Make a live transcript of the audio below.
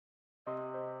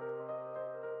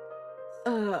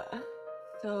Uh,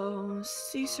 so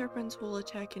sea serpents will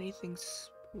attack anything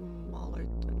smaller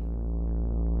than.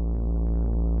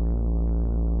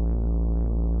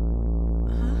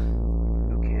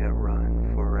 Huh? You can't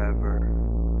run forever.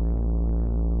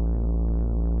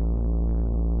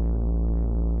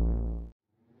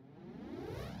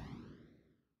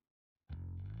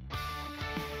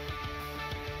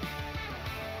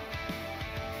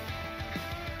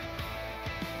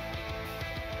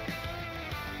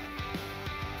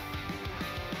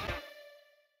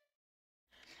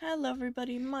 Hello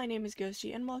everybody, my name is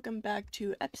Ghostie and welcome back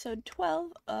to episode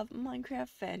 12 of Minecraft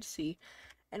Fantasy.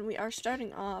 And we are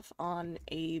starting off on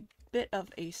a bit of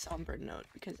a somber note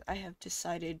because I have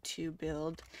decided to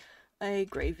build a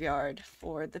graveyard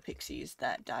for the pixies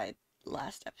that died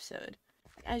last episode.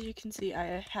 As you can see,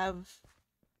 I have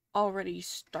already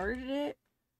started it.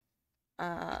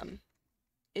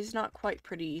 It's not quite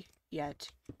pretty yet,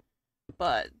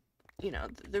 but you know,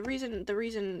 the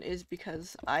reason is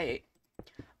because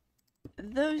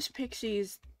those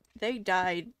pixies, they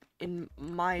died in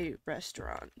my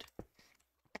restaurant.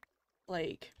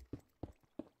 Like,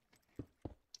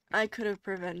 I could have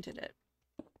prevented it,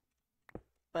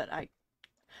 but I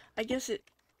guess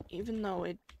even though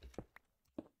it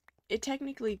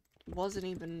technically wasn't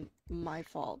even my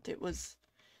fault. It was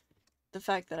the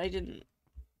fact that I didn't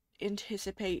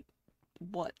anticipate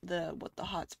what the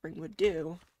hot spring would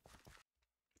do.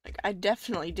 Like, I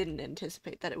definitely didn't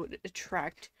anticipate that it would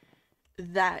attract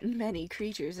that many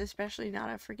creatures, especially not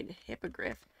a freaking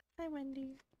hippogriff. Hi,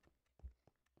 Wendy.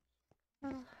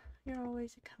 Oh, you're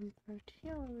always a comfort.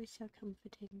 You're always so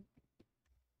comforting.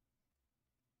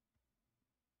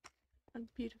 And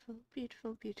beautiful,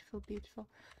 beautiful, beautiful, beautiful.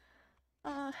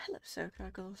 Hello, Sir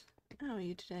Cockles. How are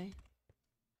you today?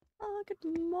 Oh,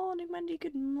 good morning, Wendy.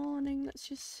 Good morning. Let's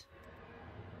just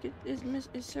is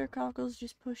Sir Cockles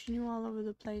just pushing you all over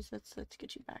the place? Let's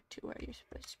get you back to where you're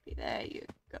supposed to be. There you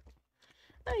go.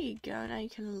 There you go. Now you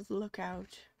can look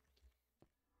out.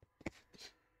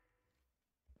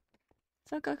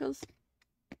 Sir Cockles,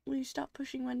 will you stop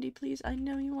pushing Wendy, please? I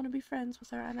know you want to be friends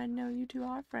with her, and I know you two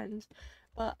are friends,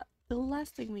 but the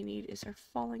last thing we need is her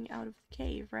falling out of the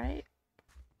cave, right?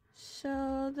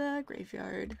 So, the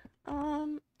graveyard.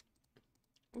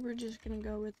 We're just gonna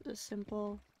go with the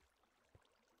simple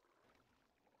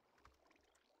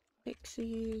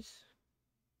pixies.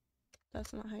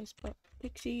 That's not how you spell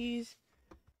pixies.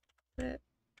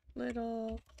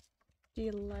 Little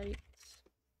delights.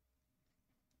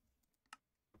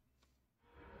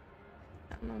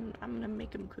 I'm gonna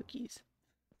make them cookies.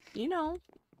 You know,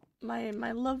 my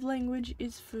love language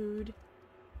is food,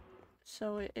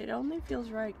 so it only feels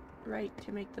right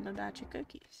to make them a batch of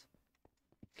cookies.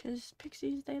 Cause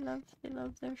pixies, they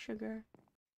love their sugar.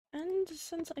 And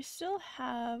since I still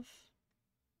have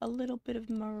a little bit of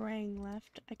meringue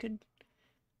left, I could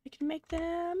make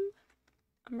them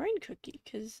a meringue cookie,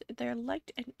 cause they're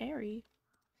light and airy,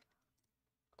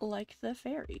 like the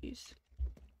fairies.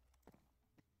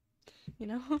 You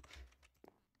know.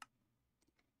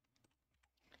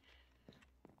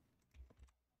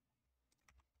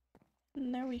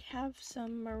 And there we have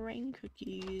some meringue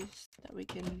cookies that we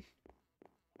can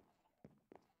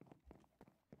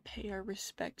pay our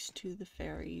respects to the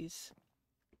fairies.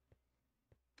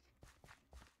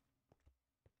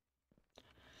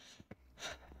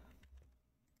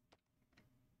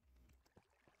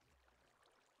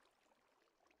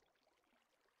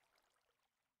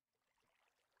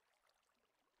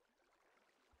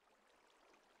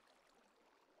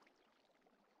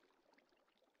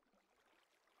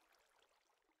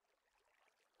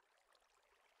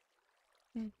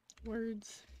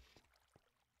 Words.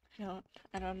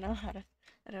 I don't know how to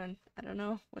I don't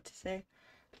know what to say.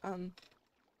 Um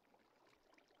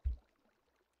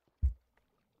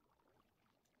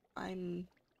I'm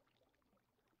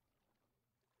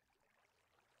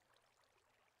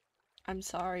I'm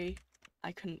sorry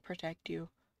I couldn't protect you.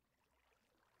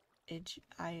 It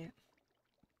I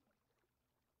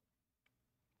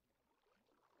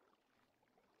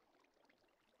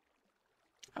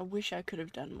wish I could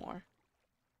have done more.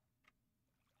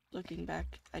 Looking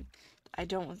back, I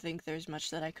don't think there's much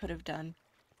that I could have done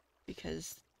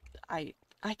because I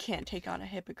can't take on a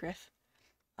hippogriff.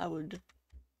 I would.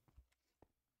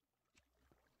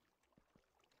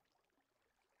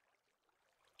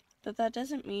 But that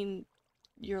doesn't mean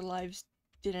your lives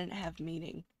didn't have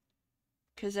meaning.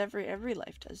 Because every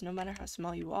life does, no matter how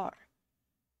small you are.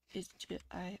 It's just,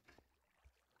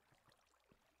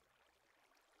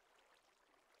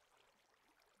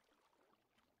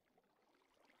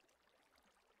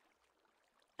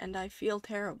 and I feel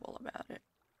terrible about it.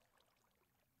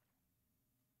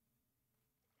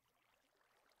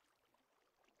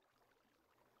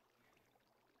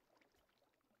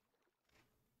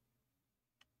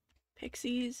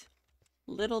 Pixies,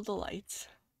 little delights.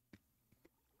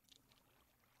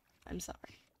 I'm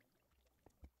sorry.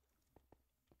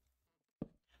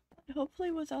 But hopefully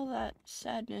with all that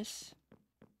sadness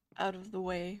out of the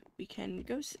way, we can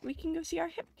go see our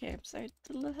hippocamps, our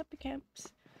little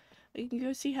hippocamps. We can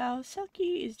go see how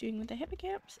Selkie is doing with the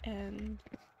hippocamps, and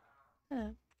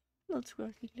little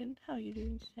Squirkington, how are you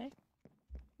doing today?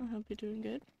 I hope you're doing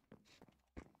good.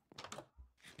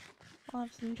 I'll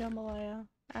have some jambalaya.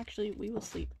 Actually, we will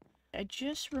sleep. I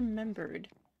just remembered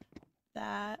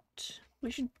that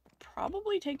we should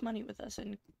probably take money with us,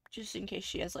 and just in case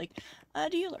she has like a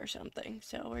deal or something.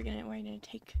 So we're gonna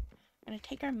take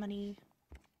our money.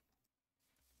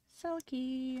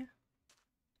 Selkie.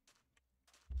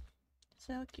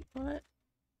 Selkie, what?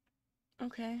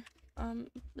 Okay.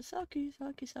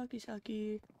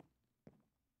 Selkie.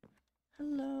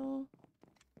 Hello.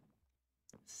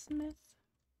 Smith.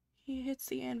 He hits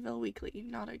the anvil weekly,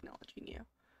 not acknowledging you.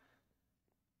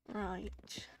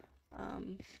 Right.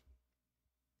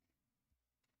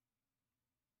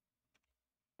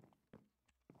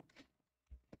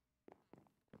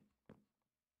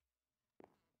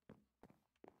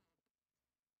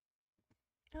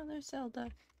 Oh, there's Zelda.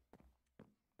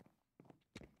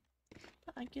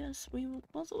 I guess we'll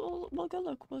go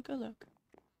look. We'll go look.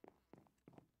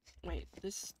 Wait,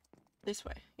 this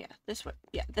way. Yeah, this way.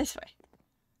 Yeah, this way.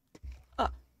 Oh.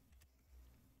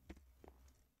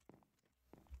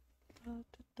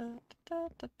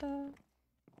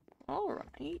 All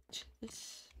right.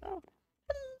 This. Oh,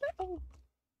 hello.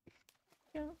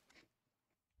 Yeah.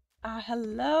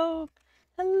 Hello.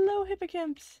 Hello,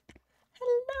 hippocamps.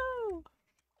 Hello.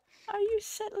 Are you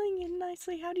settling in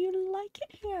nicely? How do you like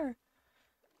it here?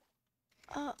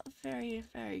 Very,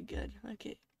 very good.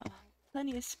 Okay.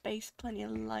 Plenty of space, plenty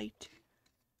of light.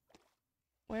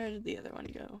 Where did the other one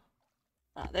go?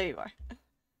 Ah, there you are.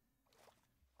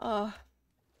 Oh,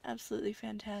 absolutely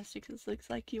fantastic. This looks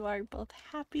like you are both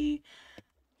happy,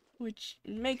 which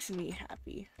makes me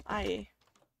happy.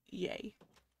 Yay.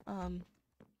 Well,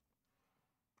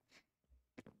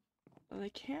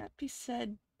 it can't be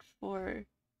said for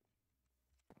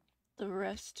the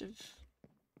rest of...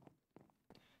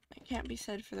 It can't be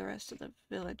said for the rest of the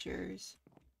villagers.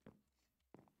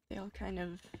 They all kind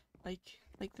of, like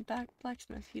the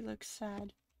blacksmith, he looks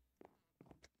sad.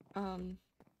 I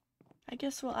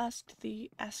guess we'll ask the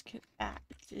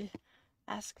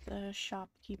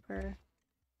shopkeeper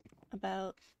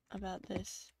about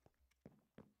this.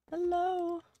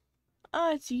 Hello.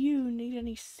 It's you. Need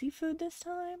any seafood this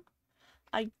time?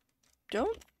 I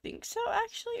don't think so,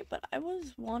 actually, but I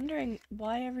was wondering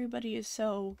why everybody is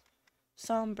so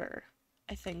somber,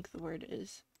 I think the word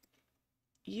is.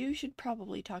 You should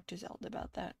probably talk to Zelda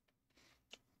about that.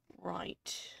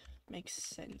 Right. Makes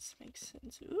sense.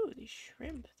 Ooh, these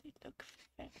shrimp, they look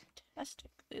fantastic.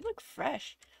 They look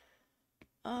fresh.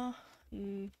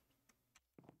 Lobster,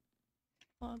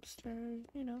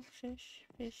 you know, fish.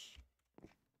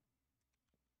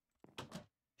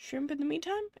 Shrimp in the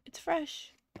meantime? It's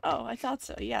fresh. Oh, I thought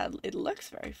so. Yeah, it looks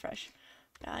very fresh.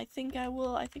 I think I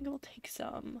will take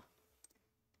some.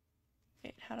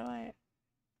 Wait, how do I...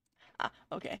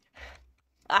 okay.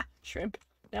 Shrimp.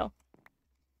 No.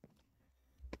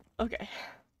 Okay.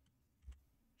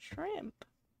 Shrimp.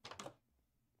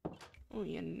 Oh,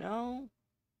 you know,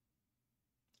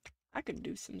 I could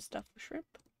do some stuff with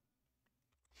shrimp.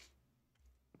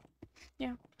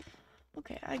 Yeah.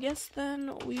 Okay, I guess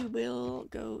then we will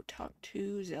go talk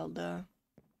to Zelda.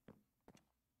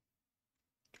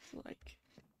 Like,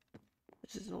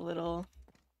 this is a little,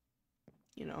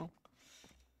 you know.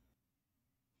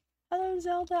 Hello,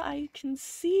 Zelda. I can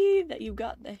see that you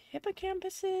got the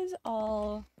hippocampuses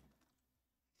all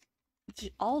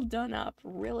done up.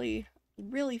 Really,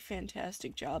 really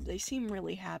fantastic job. They seem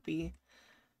really happy.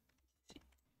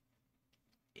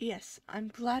 Yes, I'm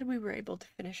glad we were able to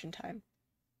finish in time.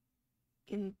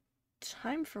 In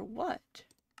time for what?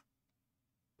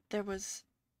 There was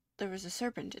a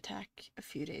serpent attack a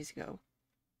few days ago.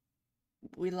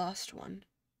 We lost one.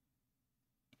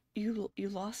 You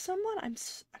lost someone?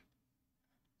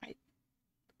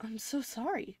 I'm so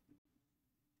sorry.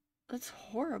 That's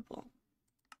horrible.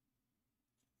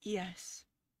 Yes.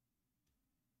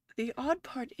 The odd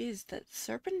part is that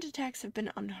serpent attacks have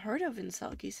been unheard of in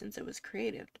Selkie since it was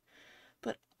created.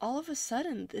 But all of a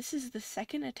sudden, this is the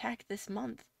second attack this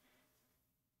month.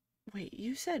 Wait,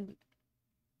 you said...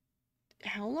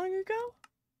 how long ago?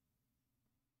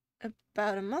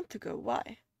 About a month ago.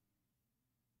 Why?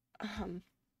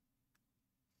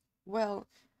 Well,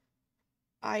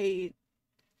 I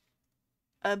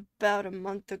About a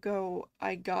month ago,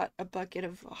 I got a bucket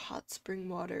of hot spring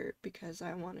water because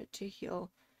I wanted to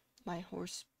heal my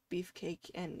horse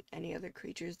Beefcake and any other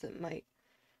creatures that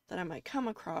I might come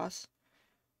across,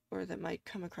 or that might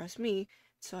come across me,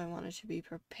 so I wanted to be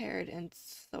prepared, and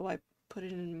so I put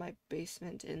it in my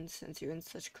basement, and since you're in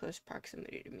such close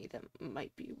proximity to me, that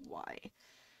might be why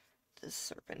the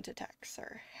serpent attacks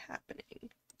are happening.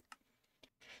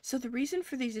 So the reason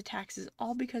for these attacks is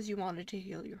all because you wanted to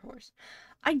heal your horse.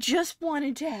 I just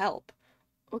wanted to help,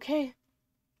 okay?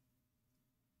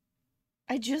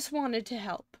 I just wanted to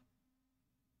help.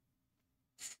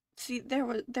 See, there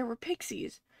were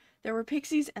pixies. There were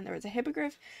pixies and there was a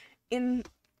hippogriff in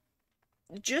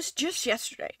just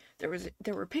yesterday. There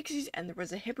were pixies and there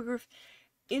was a hippogriff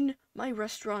in my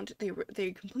restaurant.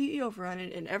 They completely overrun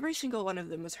it, and every single one of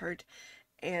them was hurt,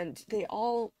 and they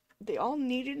all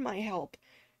needed my help.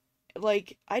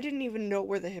 Like, I didn't even know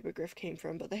where the hippogriff came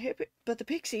from, but the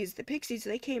pixies,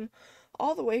 they came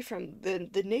all the way from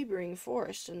the neighboring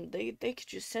forest, and they could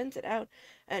just sense it out,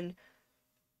 and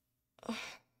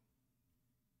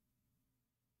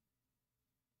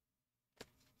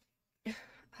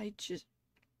I just,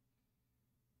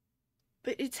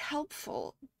 but it's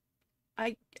helpful.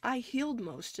 I healed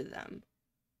most of them.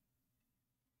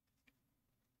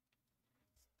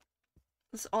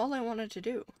 That's all I wanted to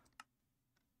do.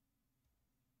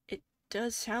 It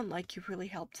does sound like you really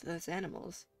helped those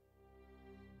animals.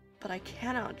 But I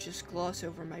cannot just gloss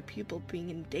over my people being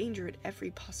in danger at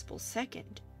every possible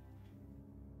second.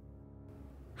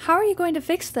 How are you going to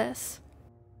fix this?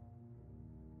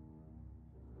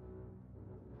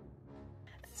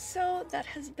 So that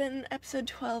has been episode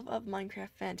 12 of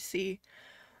Minecraft Fantasy.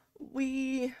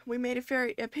 We made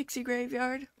a pixie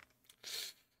graveyard.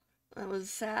 That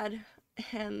was sad.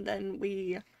 And then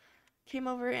we came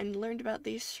over and learned about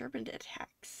these serpent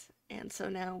attacks. And so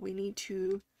now we need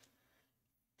to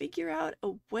figure out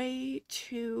a way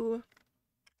to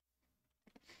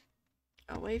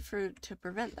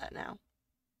prevent that now.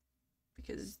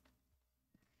 Because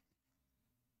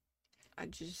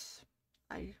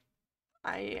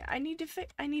I need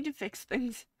to fix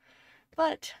things.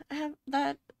 But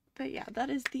yeah, that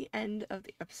is the end of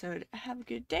the episode. Have a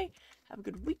good day, have a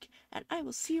good week, and I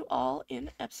will see you all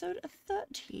in episode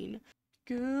 13.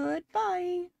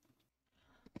 Goodbye.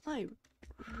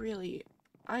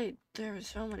 There are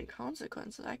so many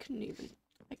consequences. I couldn't even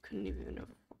have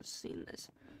foreseen this.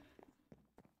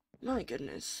 My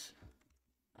goodness.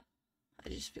 I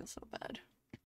just feel so bad.